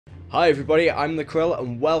Hi everybody, I'm TheKryl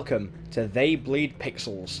and welcome to They Bleed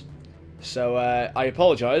Pixels. So I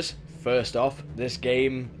apologise, first off, this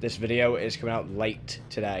video is coming out late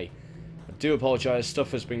today. I do apologise,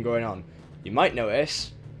 stuff has been going on. You might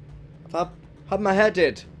notice, I've had my hair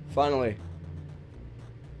did, finally.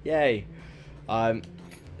 Yay. So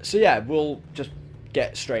yeah, we'll just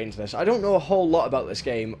get straight into this. I don't know a whole lot about this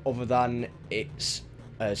game other than it's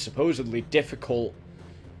a supposedly difficult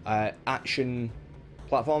action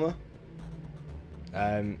platformer,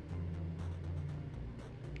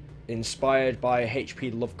 inspired by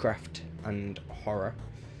H.P. Lovecraft and horror.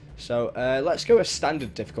 So let's go with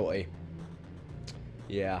standard difficulty.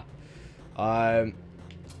 Yeah.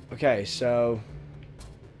 Okay, so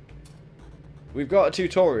we've got a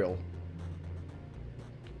tutorial.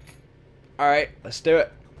 Alright, let's do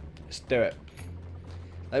it. Let's do it.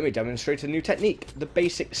 Let me demonstrate a new technique, the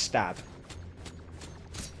basic stab.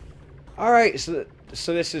 Alright,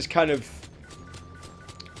 so this is kind of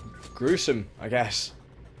gruesome, I guess.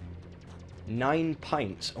 9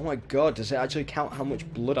 pints. Oh my god, does it actually count how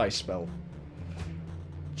much blood I spill?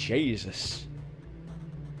 Jesus.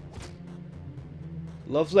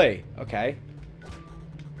 Lovely. Okay.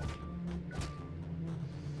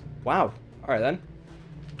 Wow. Alright then.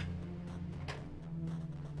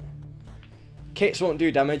 Kicks won't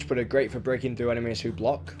do damage, but are great for breaking through enemies who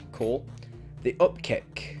block. Cool. The up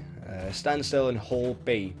kick. Stand still and hold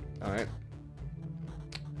B. Alright.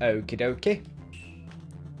 Okie dokie.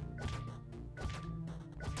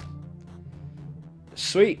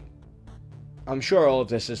 Sweet. I'm sure all of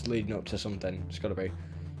this is leading up to something. It's gotta be.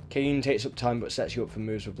 Keen takes up time but sets you up for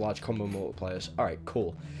moves with large combo multipliers. Alright,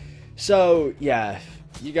 cool. So, yeah.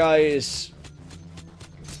 You guys...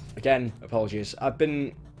 Again, apologies. I've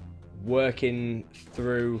been working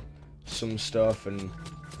through some stuff and...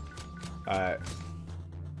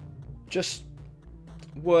 just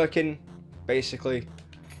working, basically.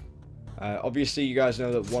 Obviously, you guys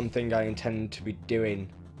know that one thing I intend to be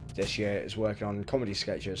doing this year is working on comedy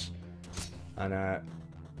sketches. And,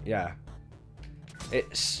 yeah.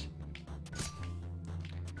 It's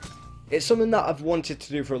something that I've wanted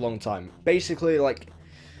to do for a long time. Basically, like...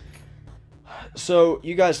 So,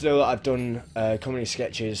 you guys know that I've done comedy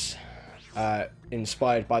sketches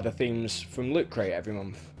inspired by the themes from Loot Crate every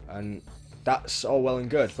month. And that's all well and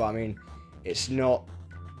good, but I mean, it's not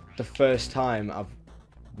the first time I've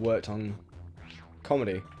worked on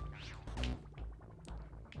comedy.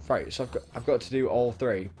 Right, so I've got to do all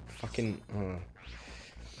three. Fucking.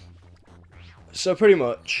 So pretty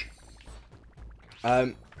much,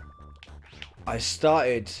 I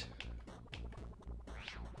started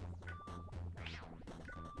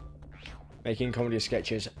making comedy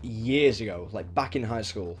sketches years ago, like back in high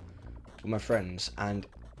school with my friends, and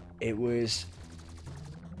it was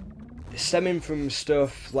stemming from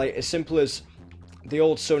stuff like as simple as the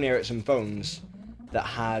old Sony Ericsson phones that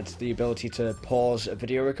had the ability to pause a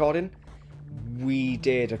video recording. We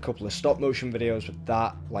did a couple of stop motion videos with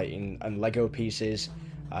that, like and Lego pieces.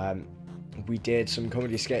 We did some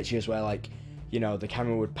comedy sketches where, like, you know, the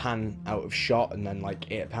camera would pan out of shot and then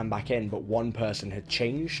like it pan back in, but one person had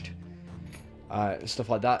changed, and stuff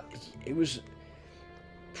like that. It was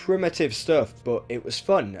primitive stuff, but it was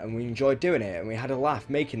fun and we enjoyed doing it and we had a laugh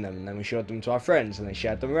making them, and then we showed them to our friends and they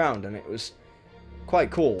shared them around, and it was quite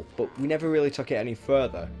cool, but we never really took it any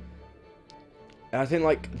further. And I think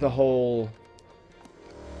like the whole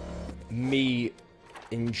me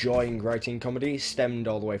enjoying writing comedy stemmed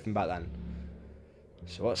all the way from back then.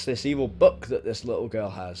 So what's this evil book that this little girl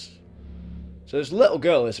has? So this little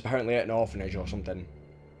girl is apparently at an orphanage or something.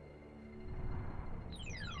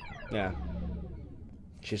 Yeah.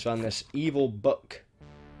 She's found this evil book.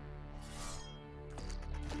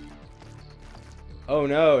 Oh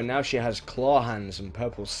no, now she has claw hands and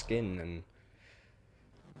purple skin, and...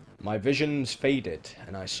 My visions faded,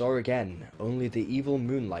 and I saw again only the evil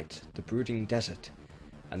moonlight, the brooding desert,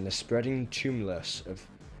 and the spreading tumulus of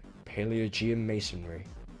Paleogean masonry.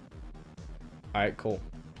 Alright, cool.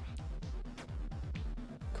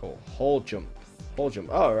 Cool. Hold jump. Hold jump.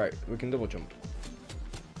 Oh, right, we can double jump.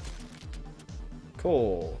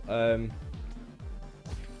 Cool.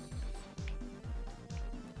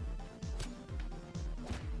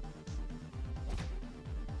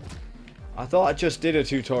 I thought I just did a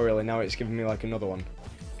tutorial and now it's giving me like another one.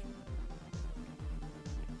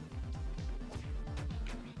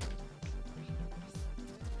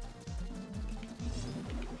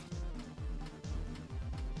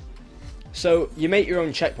 So you make your own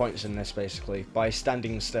checkpoints in this basically by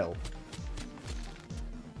standing still.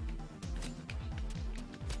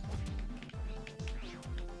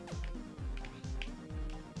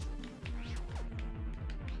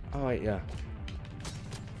 Oh, wait, yeah.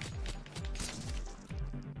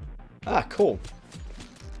 Ah, cool.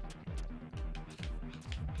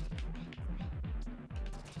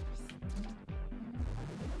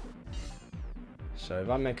 So if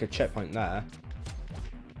I make a checkpoint there...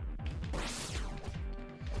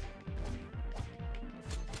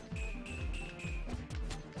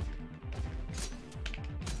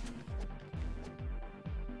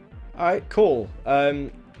 Alright, cool.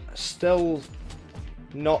 Still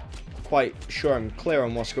not quite sure I'm clear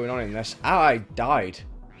on what's going on in this. Ah, I died.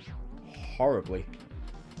 Horribly.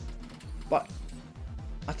 But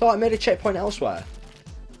I thought I made a checkpoint elsewhere.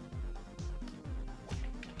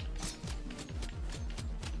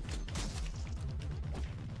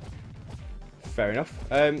 Fair enough.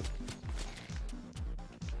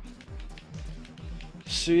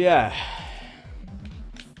 So yeah.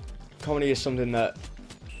 Comedy is something that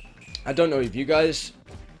I don't know if you guys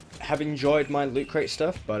have enjoyed my loot crate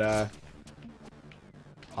stuff, but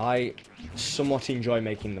I somewhat enjoy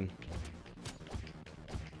making them.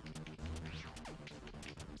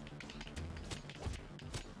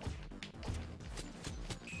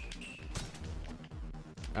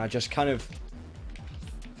 I just kind of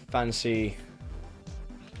fancy,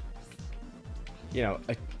 you know,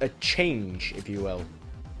 a change, if you will.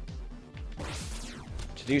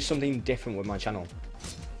 To do something different with my channel.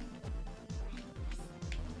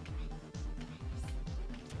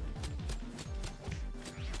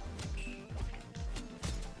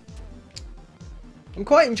 I'm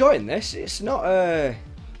quite enjoying this. It's not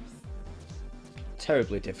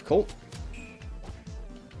terribly difficult.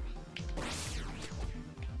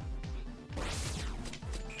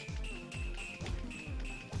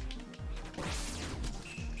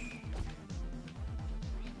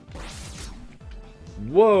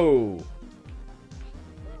 Whoa!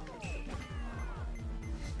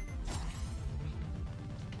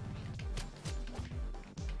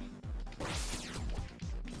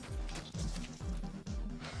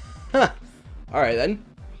 Huh. Alright then.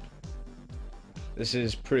 This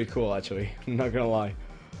is pretty cool actually, I'm not gonna lie.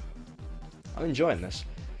 I'm enjoying this.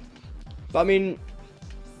 But I mean,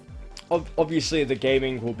 obviously the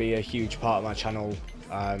gaming will be a huge part of my channel.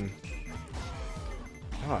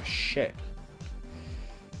 Oh shit.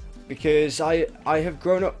 Because I have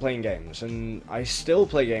grown up playing games, and I still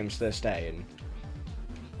play games to this day, and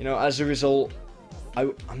you know, as a result,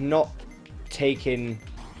 I'm not taking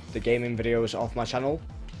the gaming videos off my channel.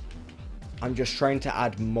 I'm just trying to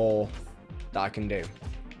add more that I can do.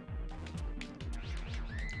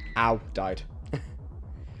 Ow, died.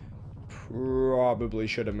 Probably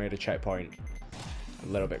should have made a checkpoint a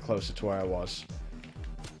little bit closer to where I was.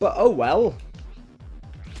 But oh well.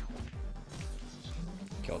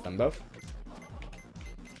 Killed them both.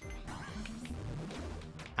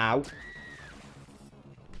 Ow.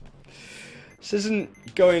 This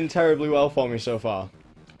isn't going terribly well for me so far.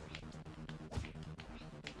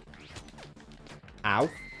 Ow.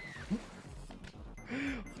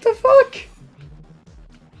 What the fuck?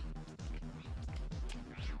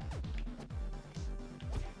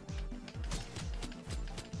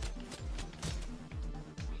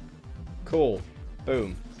 Cool.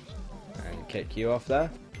 Boom. And kick you off there.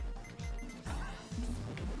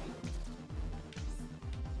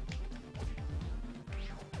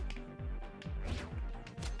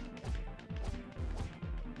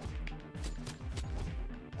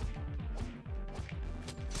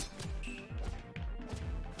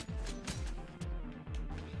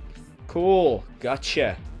 Cool,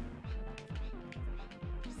 gotcha.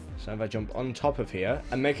 So if I jump on top of here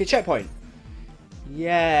and make a checkpoint.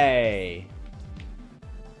 Yay.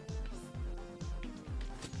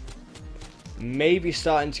 Maybe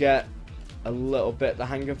starting to get a little bit the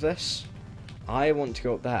hang of this. I want to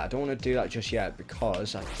go up there. I don't want to do that just yet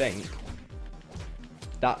because I think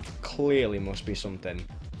that clearly must be something.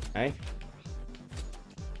 Eh?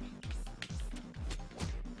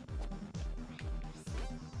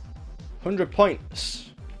 $100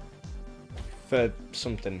 points for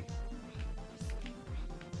something.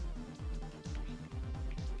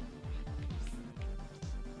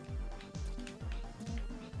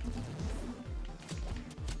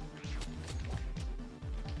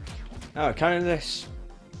 Oh, kind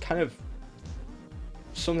of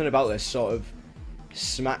something about this sort of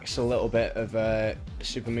smacks a little bit of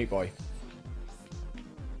Super Meat Boy.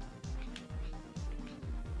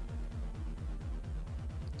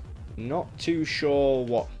 Not too sure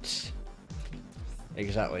what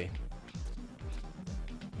exactly.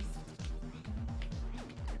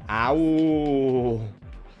 Ow!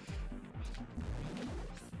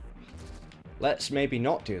 Let's maybe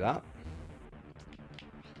not do that.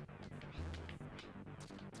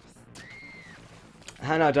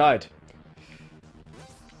 And I died.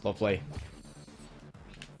 Lovely.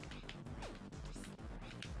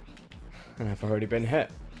 And I've already been hit.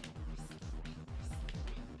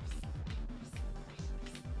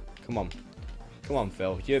 Come on. Come on,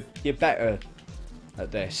 Phil. You're better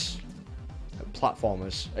at this. At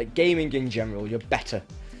platformers. At gaming in general, you're better.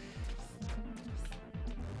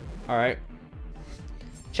 Alright.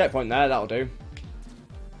 Checkpoint there, that'll do.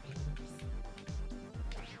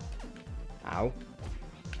 Ow.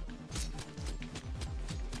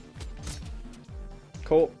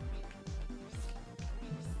 Cool.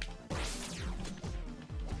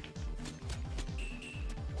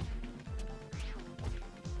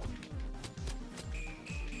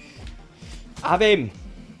 Have him.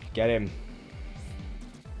 Get him.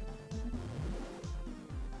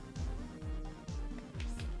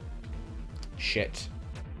 Shit.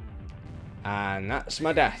 And that's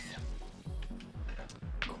my death.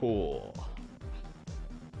 Cool.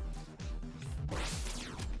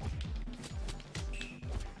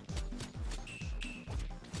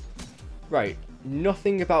 Right.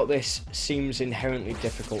 Nothing about this seems inherently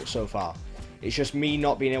difficult so far. It's just me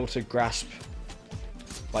not being able to grasp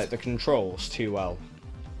like the controls too well.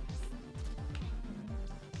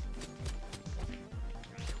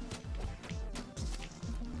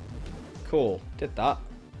 Cool, did that.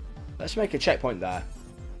 Let's make a checkpoint there.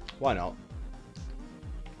 Why not?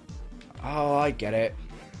 Oh, I get it.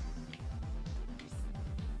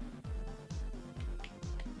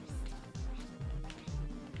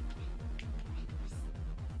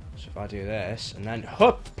 So if I do this and then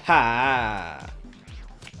hoppa!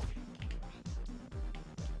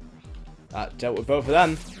 That dealt with both of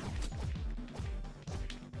them.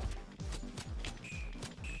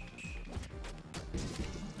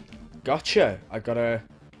 Gotcha. I got a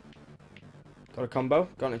combo.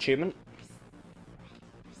 Got an achievement.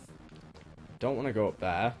 Don't want to go up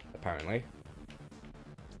there, apparently.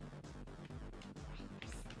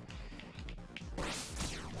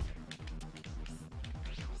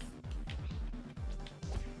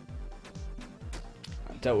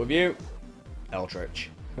 I dealt with you. Eldritch.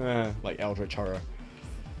 Like Eldritch Horror.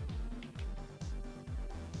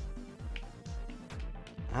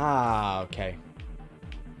 Ah, okay.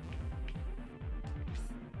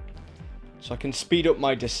 So I can speed up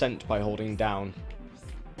my descent by holding down.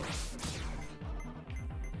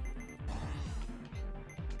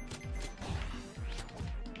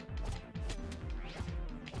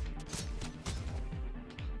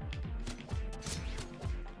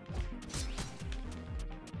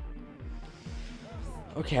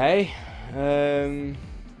 Okay.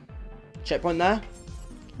 Checkpoint there.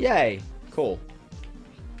 Yay. Cool.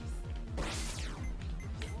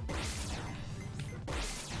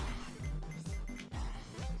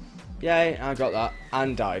 Yay, I got that.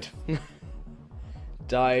 And died.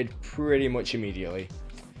 Died pretty much immediately.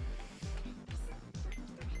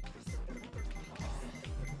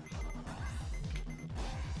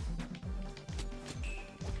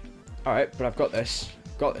 Alright, but I've got this.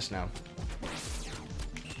 Got this now.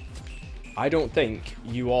 I don't think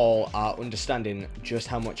you all are understanding just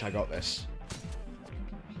how much I got this.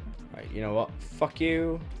 Right, you know what? Fuck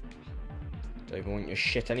you. Don't even want your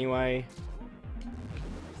shit anyway.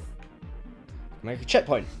 Make a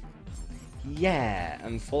checkpoint. Yeah,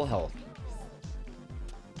 and full health.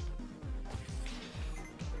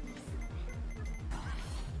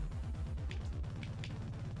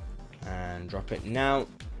 And drop it now.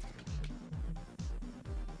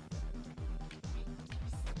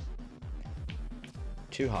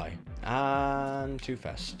 Too high. And too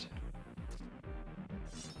fast.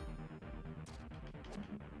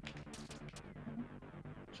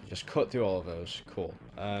 So just cut through all of those. Cool.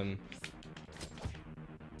 And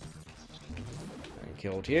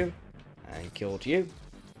killed you. And killed you.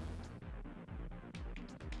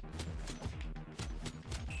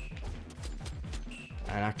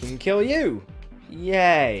 And I can kill you.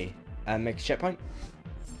 Yay. And make a checkpoint.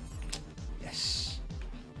 Yes.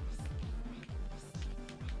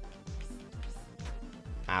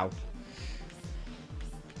 Ow.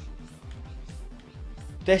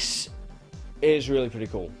 This is really pretty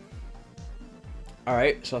cool.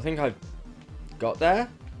 Alright, so I think I got there.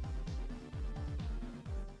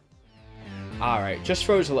 Alright, just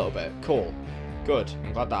froze a little bit. Cool. Good.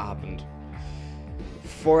 I'm glad that happened.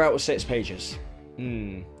 4 out of 6 pages.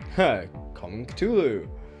 Huh. Common Cthulhu.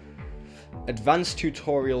 Advanced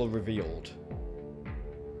tutorial revealed.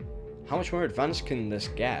 How much more advanced can this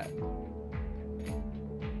get?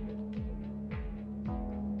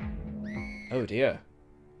 Oh dear.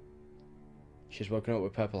 She's woken up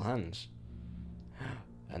with purple hands.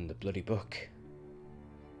 And the bloody book.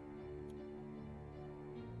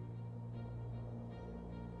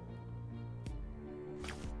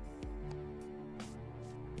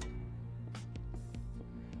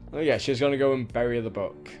 Oh yeah, she's gonna go and bury the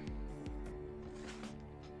book.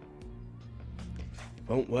 It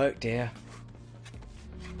won't work, dear.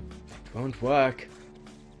 It won't work.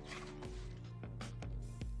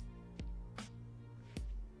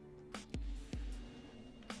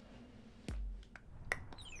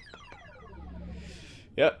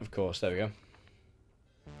 Yep, of course, there we go.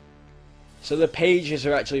 So the pages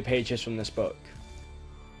are actually pages from this book.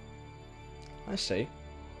 I see.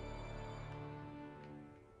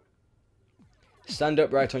 Stand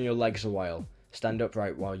upright on your legs a while. Stand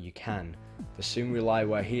upright while you can. For soon we lie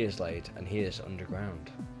where he is laid, and he is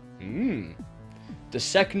underground. The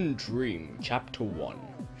Second Dream, Chapter 1.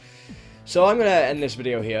 So I'm going to end this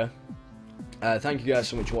video here. Thank you guys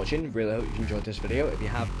so much for watching. Really hope you enjoyed this video. If you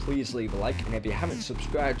have, please leave a like. And if you haven't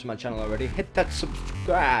subscribed to my channel already, hit that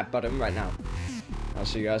subscribe button right now. I'll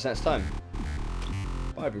see you guys next time.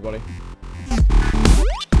 Bye, everybody.